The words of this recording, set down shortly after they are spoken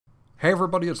Hey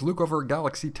everybody, it's Luke over at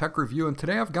Galaxy Tech Review, and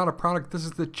today I've got a product. This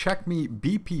is the CheckMe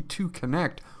BP2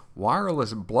 Connect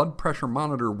wireless blood pressure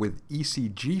monitor with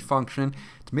ECG function.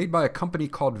 It's made by a company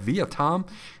called VIATOM,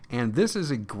 and this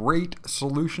is a great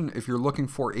solution if you're looking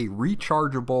for a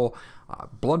rechargeable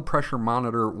blood pressure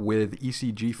monitor with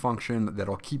ECG function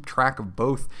that'll keep track of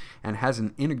both and has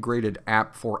an integrated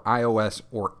app for iOS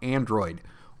or Android.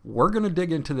 We're going to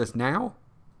dig into this now,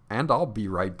 and I'll be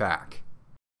right back.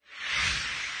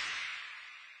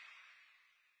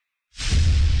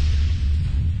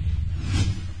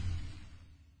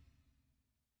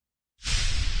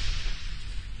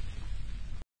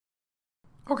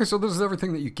 Okay, so this is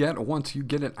everything that you get once you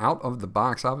get it out of the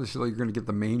box. Obviously, you're going to get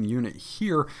the main unit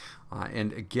here.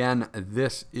 And again,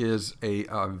 this is a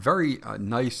very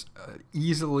nice,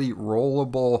 easily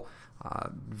rollable,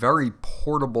 very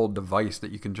portable device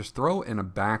that you can just throw in a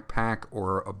backpack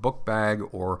or a book bag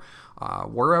or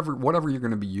whatever you're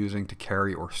going to be using to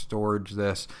carry or storage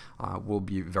this will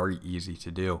be very easy to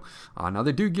do. Now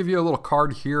they do give you a little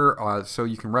card here so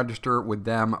you can register with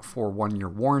them for 1-year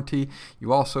warranty.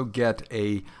 You also get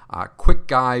a quick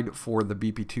guide for the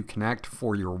BP2 Connect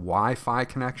for your Wi-Fi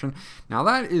connection. Now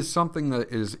that is something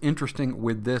that is interesting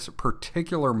with this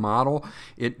particular model.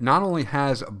 It not only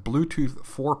has Bluetooth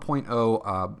 4.0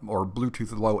 or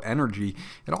Bluetooth Low Energy,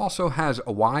 it also has a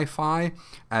Wi-Fi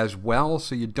as well,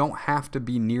 so you don't have to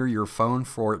be near your phone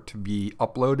for it to be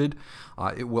uploaded.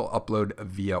 It will upload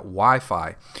via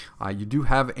Wi-Fi. You do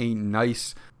have a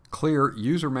nice clear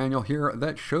user manual here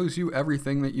that shows you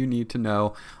everything that you need to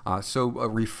know, so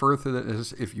refer to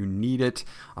this if you need it.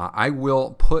 I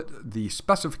will put the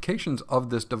specifications of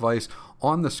this device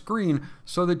on the screen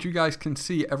so that you guys can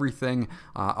see everything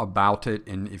about it,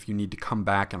 and if you need to come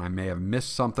back and I may have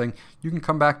missed something, you can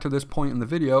come back to this point in the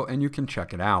video and you can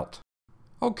check it out.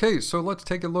 Okay, so let's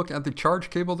take a look at the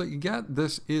charge cable that you get.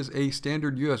 This is a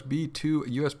standard USB to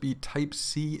USB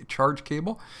Type-C charge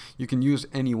cable. You can use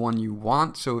any one you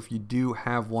want, so if you do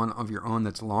have one of your own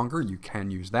that's longer, you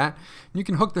can use that. You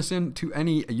can hook this into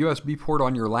any USB port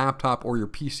on your laptop or your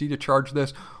PC to charge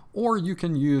this, or you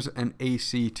can use an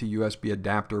AC to USB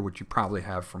adapter, which you probably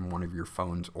have from one of your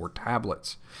phones or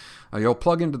tablets. You'll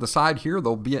plug into the side here.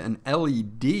 There'll be an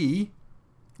LED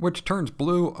which turns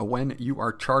blue when you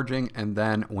are charging, and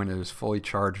then when it is fully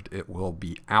charged, it will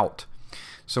be out.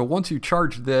 So once you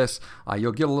charge this,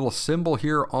 you'll get a little symbol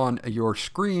here on your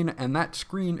screen, and that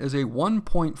screen is a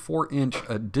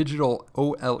 1.4-inch digital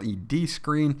OLED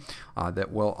screen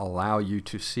that will allow you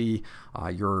to see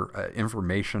your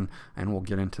information, and we'll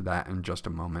get into that in just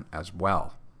a moment as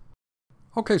well.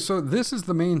 Okay, so this is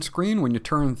the main screen. When you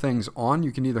turn things on,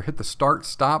 you can either hit the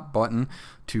start-stop button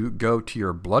to go to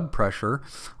your blood pressure,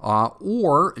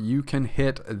 or you can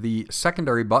hit the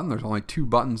secondary button. There's only 2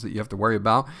 buttons that you have to worry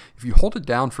about. If you hold it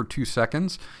down for 2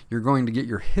 seconds, you're going to get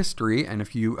your history, and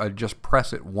if you just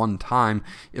press it 1 time,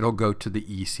 it'll go to the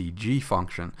ECG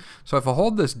function. So if I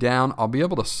hold this down, I'll be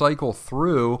able to cycle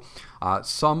through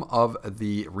some of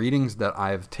the readings that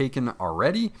I've taken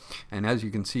already, and as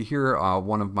you can see here,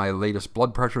 one of my latest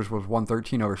blood pressures was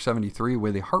 113/73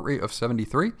 with a heart rate of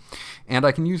 73, and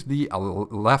I can use the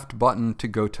left button to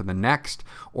go to the next,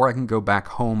 or I can go back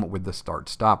home with the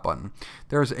start-stop button.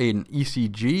 There's an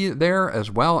ECG there as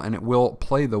well, and it will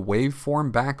play the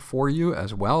waveform back for you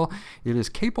as well. It is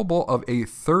capable of a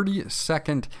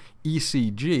 30-second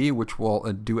ECG, which we'll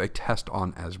do a test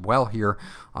on as well here,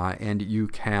 and you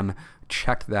can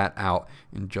check that out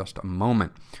in just a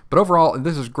moment. But overall,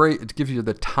 this is great. It gives you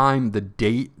the time, the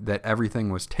date that everything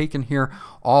was taken here,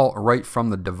 all right from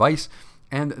the device.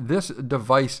 And this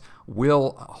device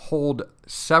will hold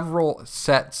several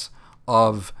sets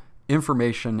of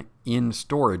information in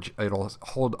storage. It'll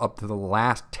hold up to the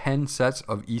last 10 sets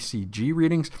of ECG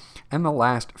readings and the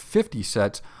last 50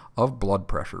 sets of blood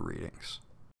pressure readings.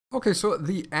 Okay, so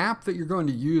the app that you're going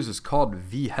to use is called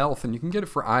vHealth, and you can get it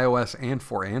for iOS and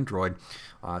for Android.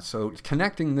 So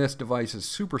connecting this device is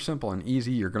super simple and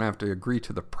easy. You're going to have to agree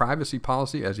to the privacy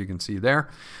policy, as you can see there,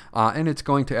 and it's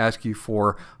going to ask you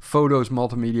for photos,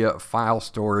 multimedia, file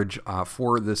storage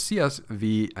for the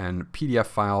CSV and PDF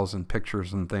files and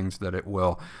pictures and things that it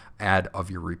will add of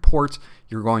your reports.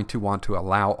 You're going to want to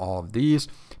allow all of these.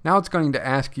 Now it's going to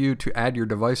ask you to add your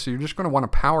device, so you're just going to want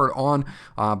to power it on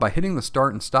by hitting the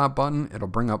start and stop button. It'll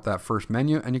bring up that first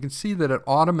menu, and you can see that it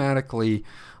automatically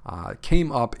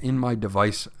came up in my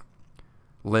device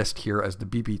list here as the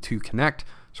BP2 Connect.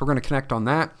 So we're going to connect on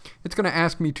that. It's going to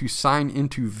ask me to sign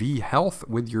into vHealth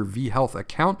with your vHealth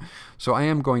account. So I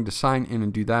am going to sign in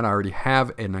and do that. I already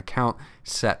have an account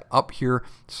set up here.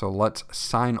 So let's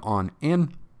sign on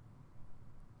in.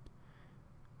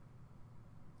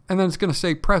 And then it's going to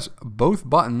say press both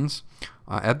buttons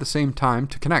at the same time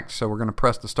to connect. So we're going to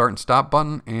press the start and stop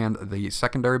button and the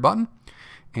secondary button.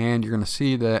 And you're going to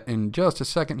see that in just a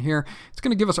second here, it's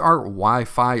going to give us our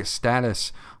Wi-Fi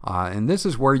status. And this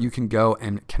is where you can go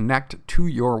and connect to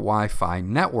your Wi-Fi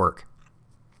network.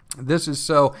 This is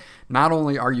so not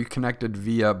only are you connected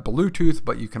via Bluetooth,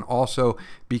 but you can also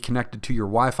be connected to your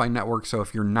Wi-Fi network. So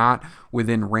if you're not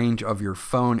within range of your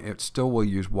phone, it still will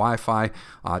use Wi-Fi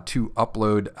to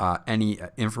upload any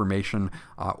information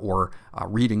or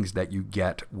readings that you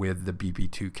get with the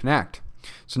BP2 Connect.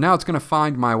 So now it's going to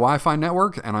find my Wi-Fi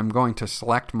network, and I'm going to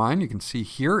select mine. You can see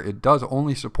here it does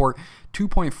only support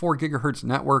 2.4 gigahertz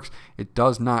networks. It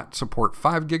does not support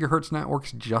 5 gigahertz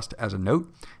networks, just as a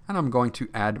note. And I'm going to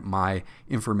add my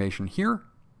information here.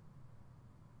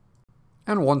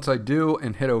 And once I do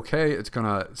and hit OK, it's going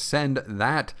to send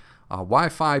that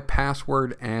Wi-Fi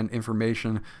password and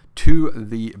information to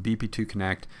the BP2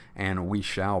 Connect, and we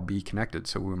shall be connected.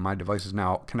 So my device is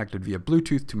now connected via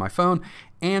Bluetooth to my phone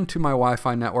and to my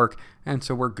Wi-Fi network, and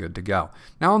so we're good to go.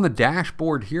 Now on the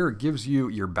dashboard here, it gives you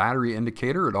your battery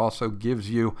indicator. It also gives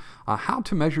you how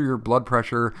to measure your blood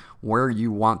pressure, where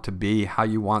you want to be, how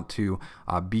you want to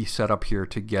be set up here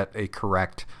to get a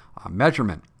correct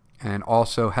measurement. And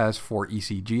also has for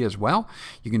ECG as well.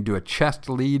 You can do a chest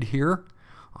lead here.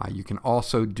 You can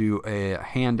also do a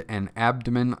hand and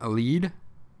abdomen lead,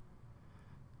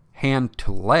 hand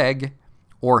to leg,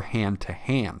 or hand to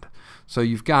hand. So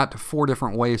you've got 4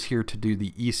 different ways here to do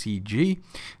the ECG,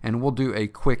 and we'll do a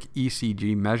quick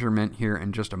ECG measurement here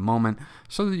in just a moment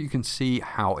so that you can see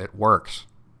how it works.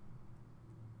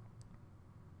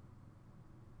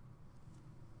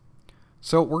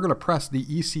 So we're going to press the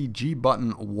ECG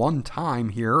button one time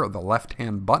here, the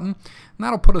left-hand button, and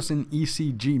that'll put us in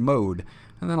ECG mode,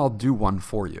 and then I'll do one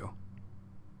for you.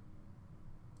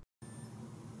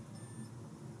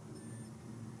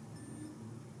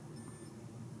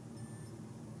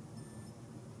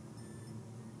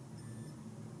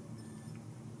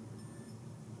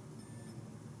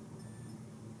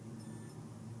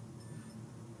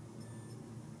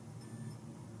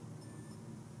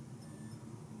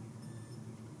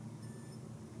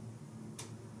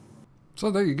 So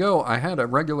there you go. I had a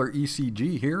regular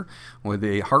ECG here with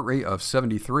a heart rate of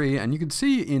 73, and you can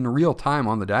see in real time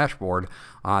on the dashboard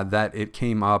that it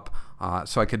came up,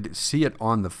 so I could see it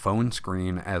on the phone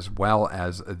screen as well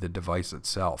as the device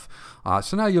itself.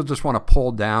 So now you'll just want to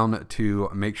pull down to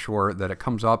make sure that it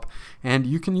comes up, and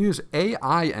you can use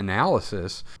AI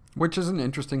analysis, which is an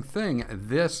interesting thing.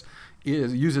 This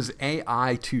uses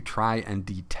AI to try and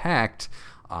detect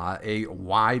a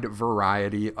wide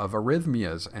variety of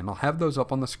arrhythmias, and I'll have those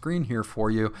up on the screen here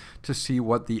for you to see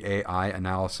what the AI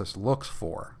analysis looks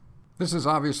for. This is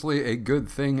obviously a good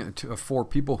thing for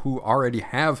people who already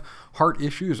have heart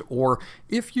issues, or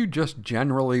if you just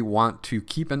generally want to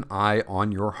keep an eye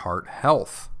on your heart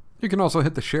health. You can also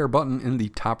hit the share button in the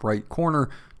top right corner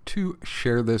to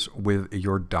share this with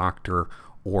your doctor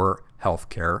or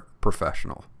healthcare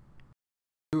professional.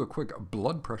 Do a quick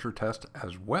blood pressure test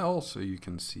as well so you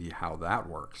can see how that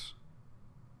works.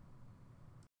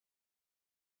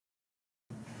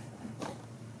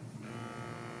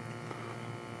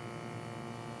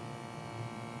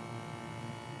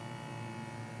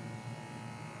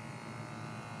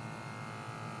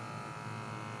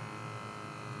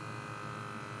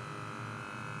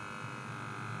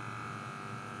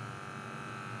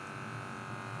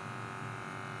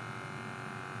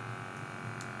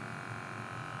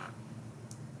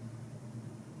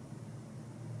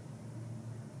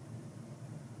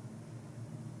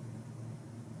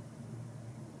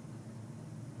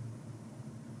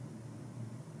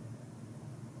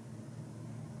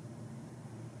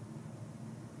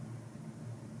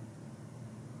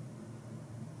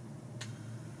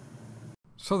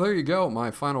 So there you go.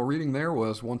 My final reading there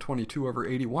was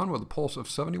 122/81 with a pulse of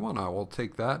 71. I will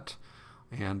take that,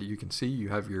 and you can see you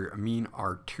have your mean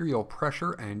arterial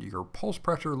pressure and your pulse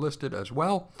pressure listed as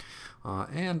well,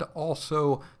 and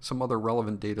also some other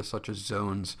relevant data such as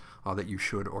zones that you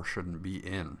should or shouldn't be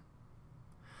in.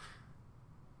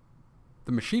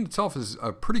 The machine itself is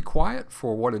pretty quiet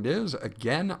for what it is.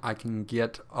 Again, I can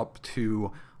get up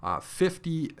to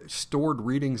 50 stored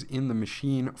readings in the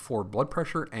machine for blood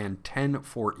pressure and 10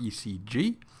 for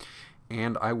ECG,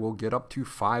 and I will get up to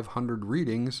 500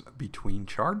 readings between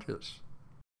charges.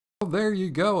 So there you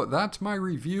go. That's my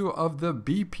review of the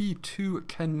BP2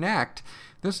 Connect.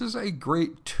 This is a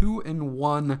great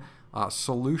two-in-one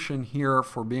solution here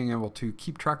for being able to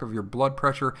keep track of your blood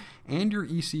pressure and your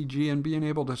ECG and being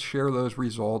able to share those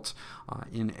results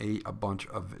in a bunch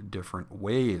of different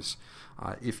ways.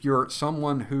 If you're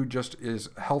someone who just is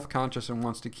health conscious and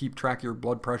wants to keep track of your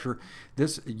blood pressure,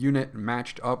 this unit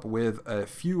matched up with a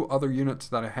few other units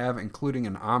that I have, including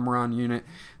an Omron unit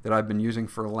that I've been using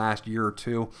for the last year or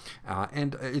two,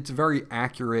 and it's very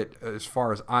accurate as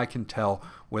far as I can tell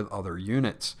with other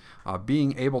units.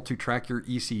 Being able to track your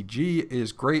ECG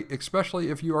is great,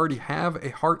 especially if you already have a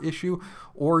heart issue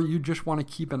or you just want to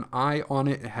keep an eye on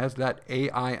it. It has that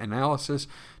AI analysis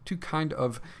to kind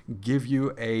of give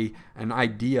you an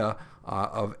idea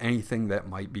of anything that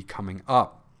might be coming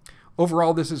up.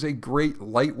 Overall, this is a great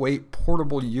lightweight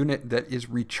portable unit that is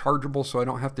rechargeable, so I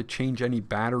don't have to change any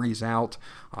batteries out,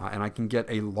 and I can get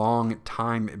a long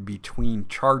time between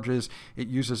charges. It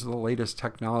uses the latest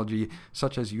technology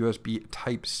such as USB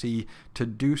Type-C to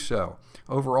do so.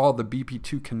 Overall, the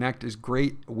BP2 Connect is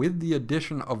great. With the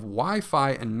addition of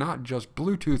Wi-Fi and not just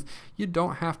Bluetooth, you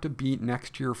don't have to be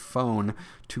next to your phone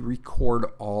to record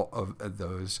all of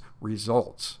those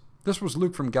results. This was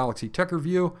Luke from Galaxy Tech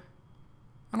Review,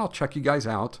 and I'll check you guys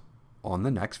out on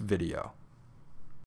the next video.